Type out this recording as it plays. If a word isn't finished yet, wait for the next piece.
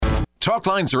Talk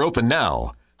lines are open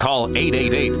now. Call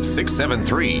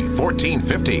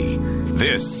 888-673-1450.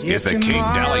 This is the Kate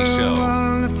Dalley Show.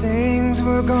 All the things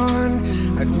were gone.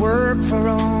 I'd worked for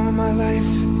all my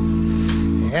life,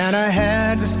 and I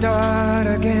had to start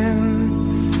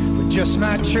again with just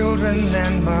my children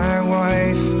and my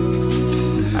wife.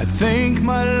 I thank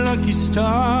my lucky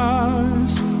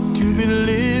stars to be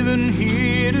living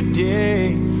here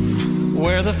today,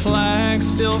 where the flag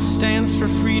still stands for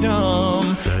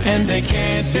freedom, and they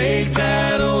can't take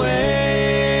that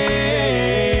away.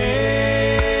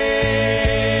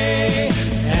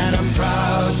 And I'm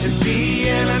proud to be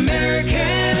an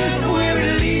American, where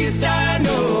at least I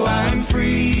know I'm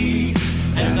free.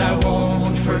 And I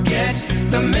won't forget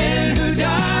the men who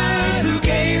died, who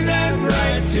gave that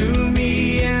right to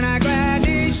me. And I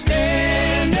gladly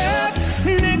stand up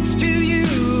next to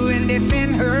you and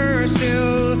defend her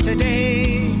still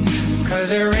today. 'Cause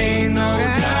there ain't no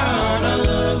doubt I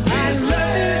love this land.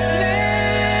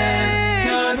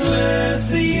 God bless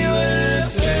the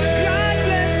USA. God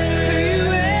bless the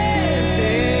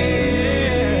USA.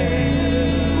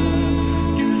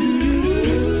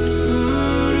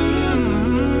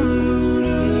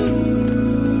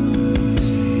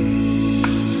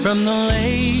 From the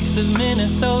lakes of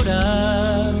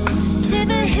Minnesota to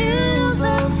the hills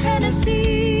of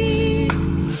Tennessee,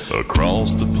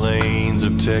 across the plains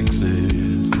of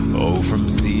Texas, oh, from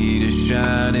sea to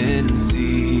shining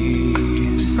sea.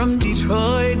 From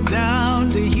Detroit down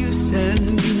to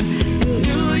Houston,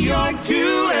 New York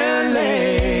to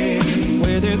LA,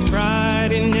 where there's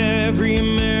pride in every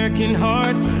American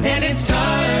heart, and it's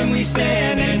time we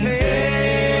stand and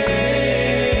say,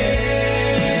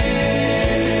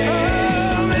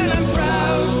 oh, and I'm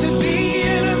proud to be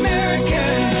an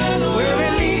American, where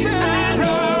at least I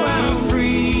know I'm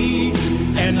free.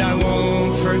 And I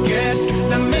won't forget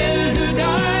the men who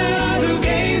died, who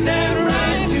gave that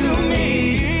right to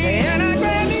me. And I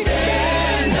gladly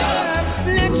stand up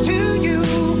next to you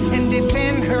and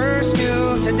defend her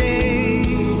still today.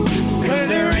 'Cause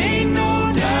there ain't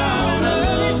no doubt I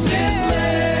love this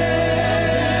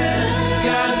land.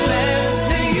 God bless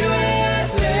the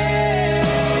USA.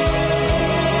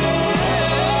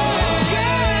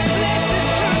 God bless this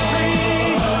country.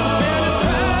 And I'm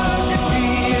proud to be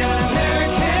an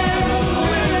American,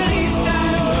 where at least I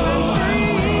know I'm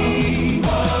free.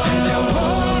 And I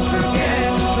won't forget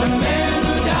the men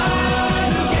who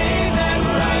died, who gave that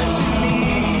right to me.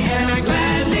 And I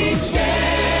gladly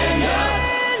stand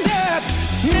up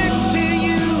next to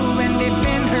you and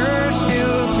defend her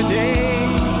still today.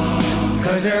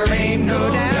 'Cause there ain't no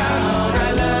doubt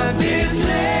I love this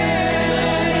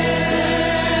land.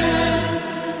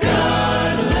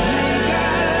 God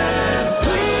bless,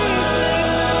 please bless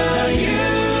the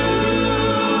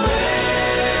USA.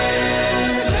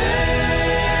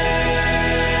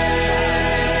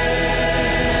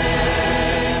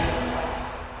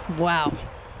 Wow.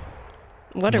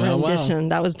 What a Wow, wow. rendition.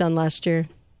 That was done last year.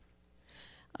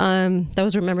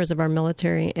 Those are members of our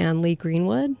military and Lee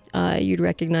Greenwood. You'd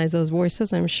recognize those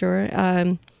voices, I'm sure,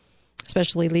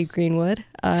 especially Lee Greenwood.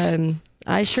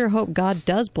 I sure hope God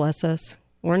does bless us.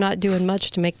 We're not doing much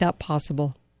to make that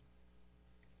possible.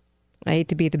 I hate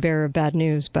to be the bearer of bad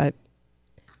news, but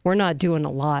we're not doing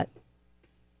a lot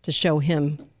to show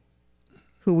him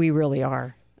who we really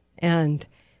are. And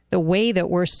the way that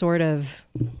we're sort of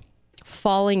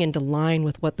falling into line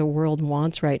with what the world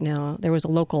wants right now. There was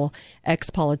a local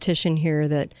ex-politician here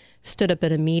that stood up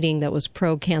at a meeting that was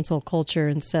pro-cancel culture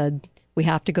and said, we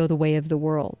have to go the way of the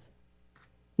world.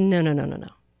 No. No.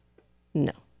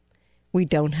 We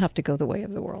don't have to go the way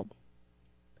of the world.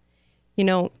 You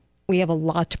know, we have a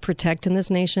lot to protect in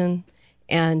this nation.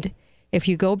 And if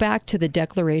you go back to the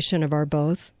Declaration of our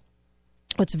Both,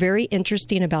 what's very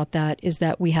interesting about that is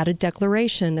that we had a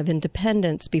Declaration of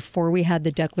Independence before we had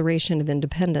the Declaration of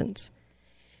Independence.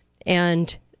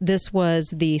 And this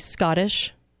was the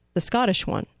Scottish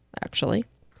one, actually.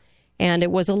 And it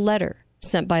was a letter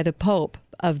sent by the Pope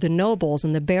of the nobles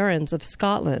and the barons of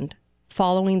Scotland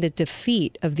following the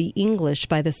defeat of the English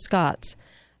by the Scots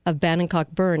of Bannockburn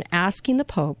Burn, asking the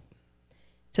Pope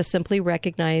to simply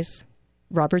recognize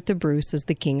Robert the Bruce as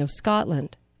the King of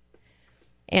Scotland.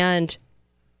 And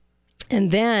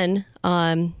then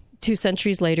 2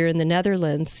 centuries later in the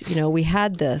Netherlands, you know, we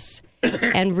had this.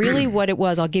 And really what it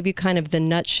was, I'll give you kind of the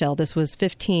nutshell. This was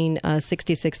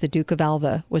 1566. The Duke of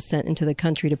Alva was sent into the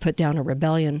country to put down a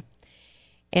rebellion.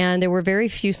 And there were very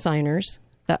few signers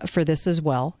for this as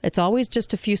well. It's always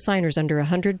just a few signers under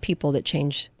 100 people that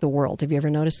change the world. Have you ever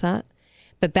noticed that?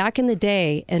 But back in the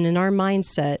day, and in our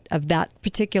mindset of that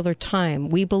particular time,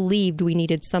 we believed we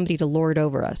needed somebody to lord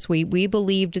over us. We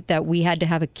believed that we had to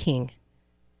have a king.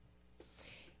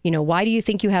 You know, why do you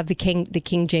think you have the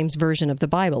King James Version of the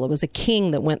Bible? It was a king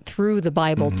that went through the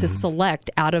Bible to select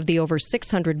out of the over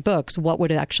 600 books what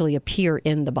would actually appear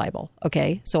in the Bible.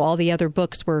 Okay, so all the other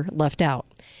books were left out.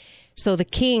 So the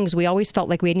kings, we always felt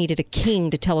like we needed a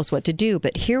king to tell us what to do.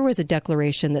 But here was a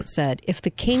declaration that said, if the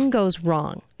king goes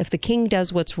wrong, if the king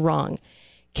does what's wrong,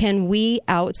 can we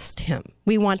oust him?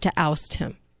 We want to oust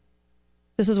him.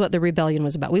 This is what the rebellion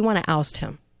was about. We want to oust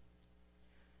him.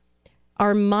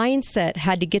 Our mindset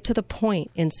had to get to the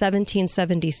point in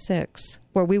 1776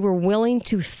 where we were willing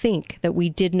to think that we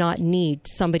did not need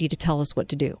somebody to tell us what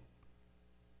to do.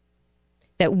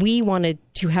 That we wanted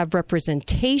to have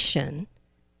representation,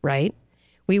 right?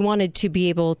 We wanted to be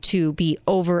able to be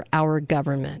over our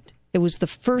government. It was the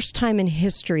first time in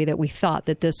history that we thought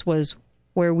that this was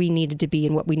where we needed to be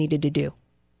and what we needed to do.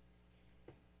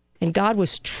 And God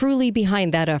was truly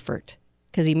behind that effort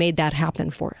because he made that happen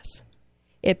for us.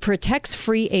 It protects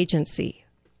free agency.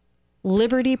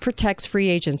 Liberty protects free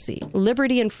agency.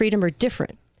 Liberty and freedom are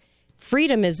different.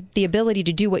 Freedom is the ability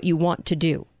to do what you want to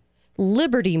do.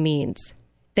 Liberty means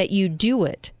that you do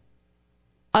it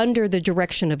under the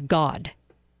direction of God,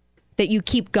 that you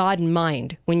keep God in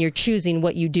mind when you're choosing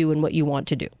what you do and what you want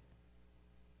to do.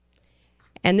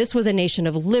 And this was a nation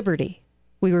of liberty.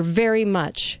 We were very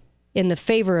much in the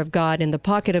favor of God, in the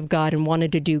pocket of God, and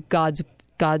wanted to do God's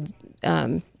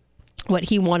what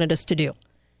he wanted us to do.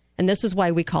 And this is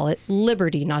why we call it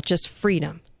liberty, not just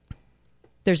freedom.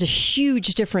 There's a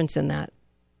huge difference in that.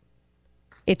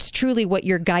 It's truly what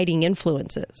your guiding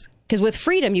influence is. Because with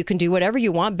freedom, you can do whatever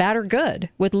you want, bad or good.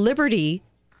 With liberty,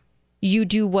 you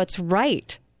do what's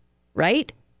right?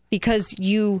 Because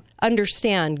you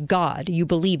understand God. You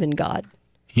believe in God.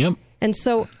 Yep. And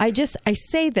so I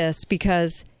say this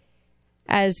because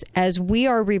as we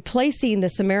are replacing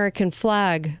this American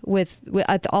flag with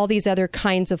all these other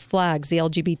kinds of flags, the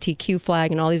LGBTQ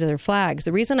flag and all these other flags,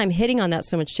 the reason I'm hitting on that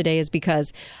so much today is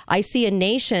because I see a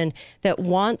nation that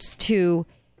wants to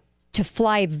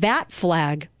fly that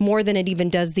flag more than it even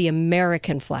does the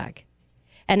American flag.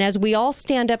 And as we all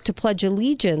stand up to pledge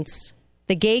allegiance,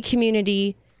 the gay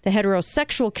community, the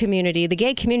heterosexual community, the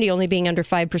gay community only being under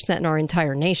 5% in our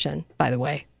entire nation, by the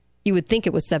way. You would think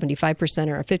it was 75%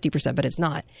 or 50%, but it's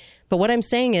not. But what I'm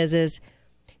saying is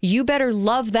you better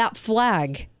love that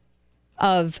flag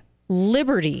of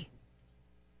liberty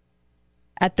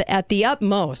at the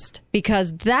utmost,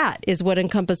 because that is what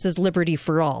encompasses liberty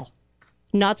for all.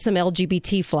 Not some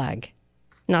LGBT flag,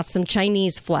 not some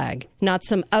Chinese flag, not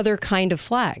some other kind of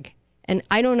flag. And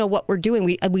I don't know what we're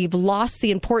doing. We've lost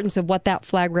the importance of what that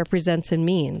flag represents and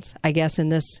means, I guess, in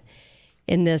this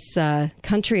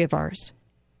country of ours.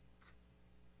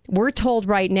 We're told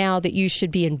right now that you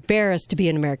should be embarrassed to be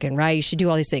an American, right? You should do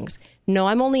all these things. No,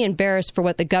 I'm only embarrassed for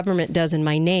what the government does in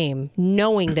my name,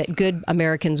 knowing that good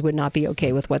Americans would not be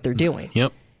okay with what they're doing.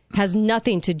 Yep. Has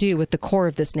nothing to do with the core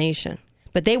of this nation.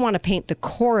 But they want to paint the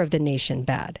core of the nation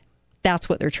bad. That's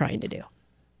what they're trying to do.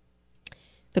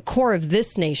 The core of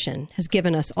this nation has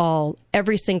given us all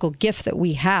every single gift that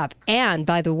we have. And,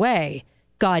 by the way,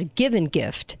 God-given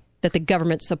gift that the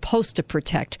government's supposed to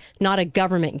protect, not a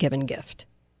government-given gift.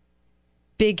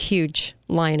 Big, huge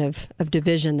line of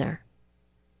division there.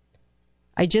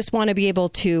 I just want to be able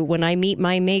to, when I meet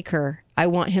my maker, I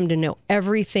want him to know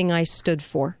everything I stood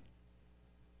for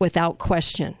without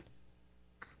question.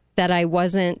 That I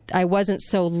wasn't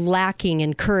so lacking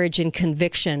in courage and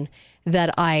conviction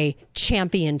that I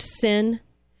championed sin,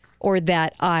 or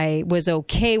that I was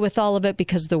okay with all of it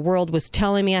because the world was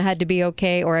telling me I had to be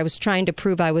okay, or I was trying to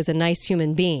prove I was a nice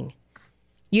human being.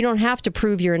 You don't have to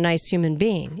prove you're a nice human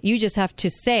being. You just have to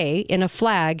say in a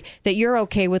flag that you're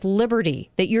okay with liberty,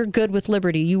 that you're good with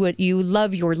liberty. You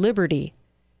love your liberty.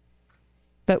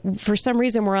 But for some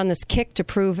reason, we're on this kick to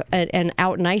prove and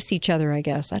out-nice each other, I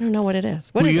guess. I don't know what it is.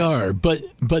 What is it? We are,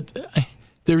 but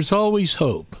there's always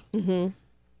hope. Mm-hmm.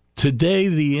 Today,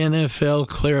 the NFL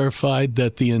clarified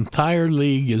that the entire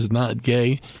league is not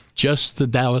gay, just the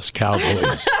Dallas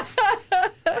Cowboys.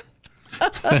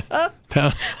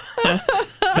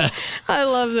 I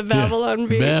love the Babylon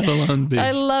Bee. Babylon Bee.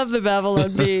 I love the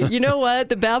Babylon Bee. You know what?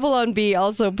 The Babylon Bee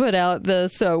also put out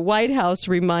this White House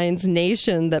reminds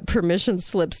nation that permission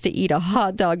slips to eat a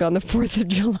hot dog on the 4th of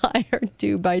July are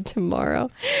due by tomorrow.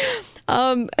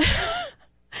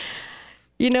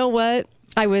 You know what?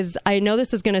 I know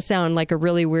this is going to sound like a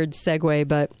really weird segue,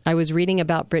 but I was reading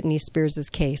about Britney Spears'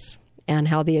 case and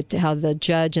how the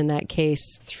judge in that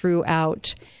case threw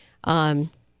out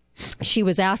she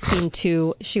was asking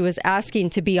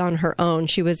to be on her own.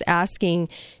 She was asking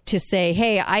to say,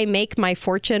 hey, I make my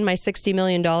fortune, my $60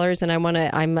 million,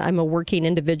 and I'm a working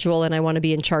individual, and I want to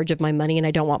be in charge of my money, and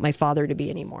I don't want my father to be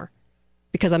anymore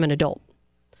because I'm an adult.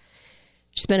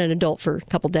 She's been an adult for a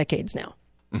couple decades now.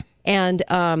 And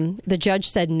the judge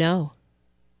said no.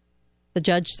 The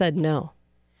judge said no.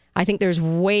 I think there's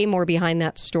way more behind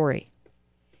that story.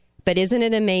 But isn't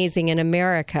it amazing in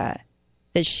America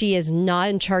that she is not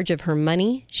in charge of her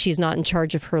money? She's not in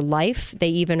charge of her life. They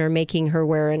even are making her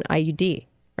wear an IUD,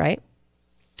 right?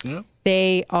 Yeah.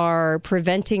 They are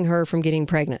preventing her from getting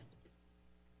pregnant.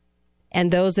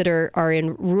 And those that are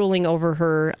in ruling over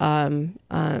her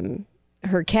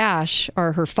her cash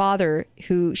are her father,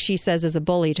 who she says is a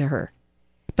bully to her.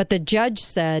 But the judge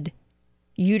said,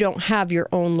 you don't have your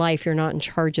own life. You're not in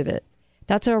charge of it.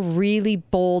 That's a really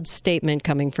bold statement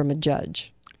coming from a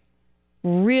judge.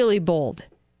 Really bold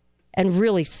and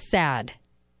really sad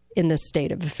in this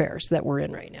state of affairs that we're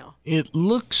in right now. It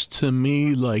looks to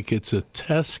me like it's a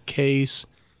test case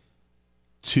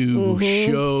to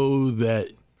show that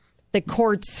the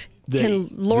courts can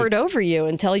lord over you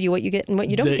and tell you what you get and what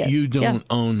you don't get. That you don't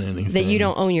own anything. That you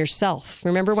don't own yourself.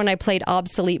 Remember when I played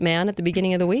Obsolete Man at the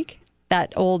beginning of the week?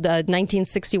 That old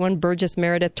 1961 Burgess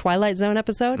Meredith Twilight Zone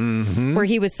episode where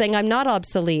he was saying, I'm not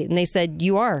obsolete. And they said,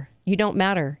 you are. You don't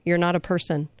matter. You're not a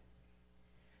person.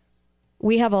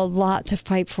 We have a lot to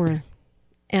fight for.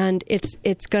 And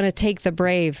it's going to take the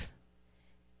brave.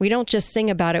 We don't just sing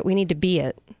about it. We need to be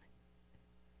it.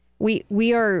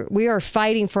 We are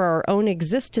fighting for our own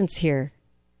existence here.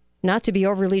 Not to be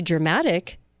overly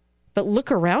dramatic, but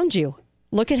look around you.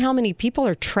 Look at how many people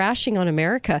are trashing on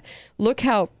America. Look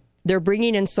how they're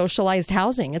bringing in socialized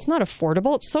housing. It's not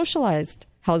affordable. It's socialized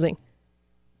housing.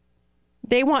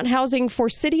 They want housing for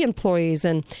city employees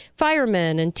and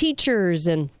firemen and teachers.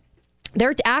 And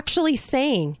they're actually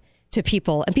saying to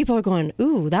people, and people are going,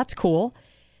 ooh, that's cool.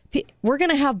 We're going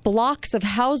to have blocks of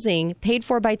housing paid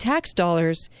for by tax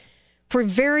dollars for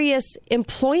various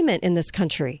employment in this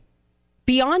country,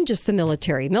 beyond just the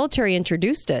military. Military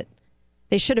introduced it.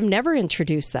 They should have never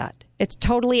introduced that. It's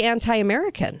totally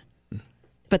anti-American,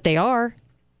 but they are.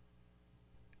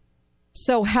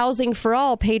 So housing for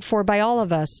all, paid for by all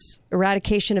of us,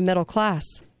 eradication of middle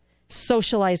class,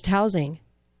 socialized housing.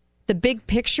 The big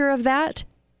picture of that,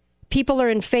 people are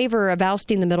in favor of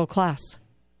ousting the middle class.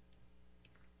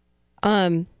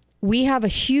 We have a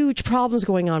huge problems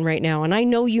going on right now. And I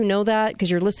know you know that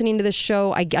because you're listening to this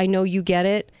show. I know you get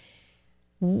it.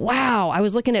 Wow. I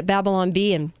was looking at Babylon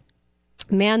Bee and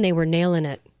man, they were nailing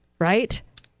it, right?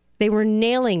 They were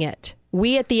nailing it.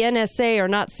 We at the NSA are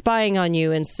not spying on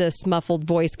you, insists muffled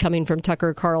voice coming from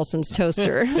Tucker Carlson's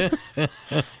toaster.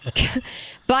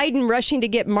 Biden rushing to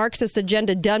get Marxist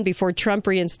agenda done before Trump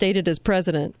reinstated as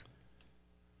president.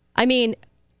 I mean,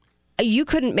 you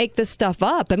couldn't make this stuff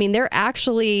up. I mean, they're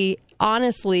actually,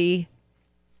 honestly,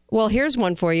 well, here's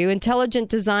one for you. Intelligent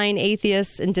design,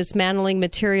 atheists, and dismantling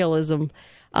materialism.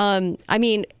 I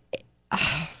mean,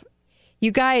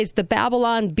 you guys, the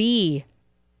Babylon Bee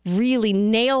really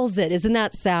nails it. Isn't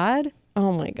that sad?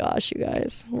 Oh my gosh, you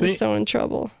guys. We're so in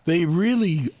trouble. They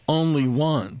really only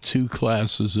want two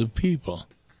classes of people.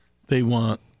 They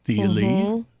want the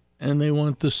elite and they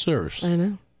want the serfs. I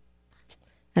know.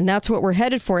 And that's what we're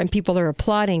headed for, and people are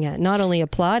applauding it. Not only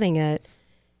applauding it,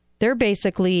 they're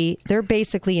basically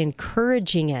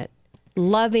encouraging it,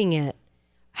 loving it.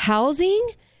 Housing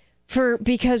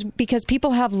because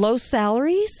people have low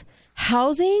salaries,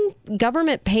 housing,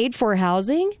 government paid for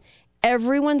housing,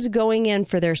 everyone's going in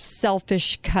for their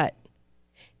selfish cut.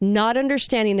 Not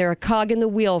understanding they're a cog in the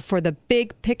wheel for the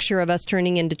big picture of us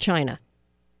turning into China.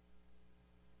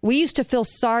 We used to feel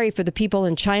sorry for the people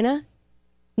in China.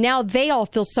 Now they all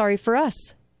feel sorry for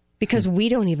us because we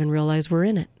don't even realize we're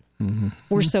in it.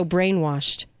 We're so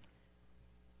brainwashed.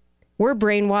 We're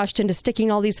brainwashed into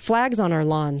sticking all these flags on our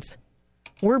lawns.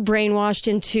 We're brainwashed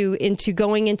into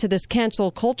going into this cancel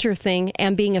culture thing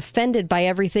and being offended by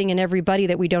everything and everybody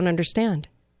that we don't understand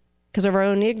because of our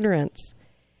own ignorance.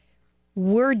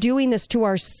 We're doing this to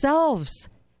ourselves.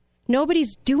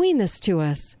 Nobody's doing this to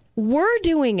us. We're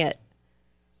doing it.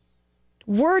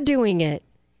 We're doing it.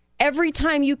 Every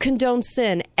time you condone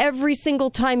sin, every single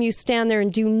time you stand there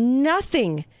and do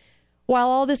nothing while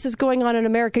all this is going on in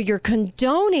America, you're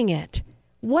condoning it.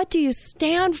 What do you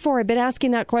stand for? I've been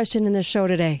asking that question in this show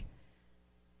today.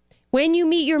 When you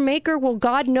meet your maker, will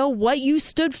God know what you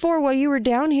stood for while you were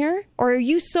down here? Or are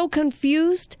you so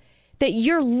confused that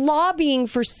you're lobbying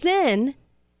for sin,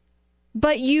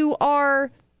 but you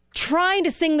are trying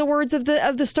to sing the words of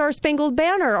the Star-Spangled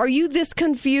Banner? Are you this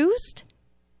confused?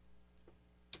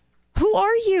 Who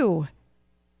are you?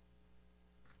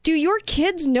 Do your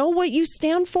kids know what you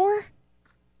stand for?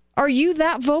 Are you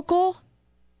that vocal?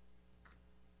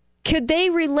 Could they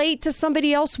relate to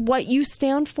somebody else what you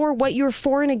stand for, what you're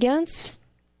for and against?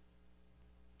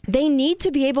 They need to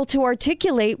be able to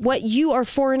articulate what you are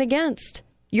for and against,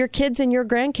 your kids and your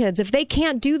grandkids. If they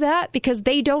can't do that because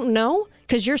they don't know,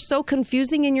 because you're so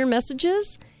confusing in your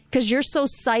messages, because you're so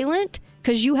silent,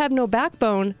 because you have no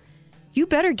backbone, you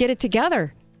better get it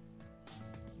together.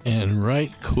 And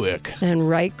right quick. And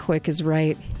right quick is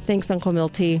right. Thanks, Uncle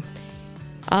Milty.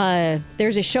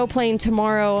 There's a show playing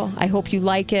tomorrow. I hope you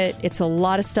like it. It's a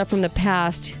lot of stuff from the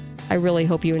past. I really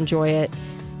hope you enjoy it.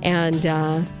 And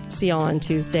see y'all on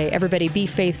Tuesday. Everybody be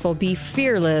faithful, be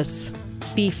fearless.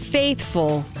 Be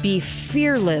faithful, be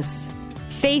fearless.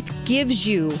 Faith gives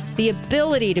you the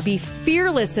ability to be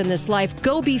fearless in this life.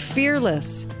 Go be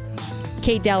fearless.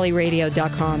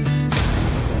 KateDalleyRadio.com.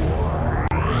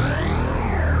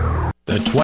 The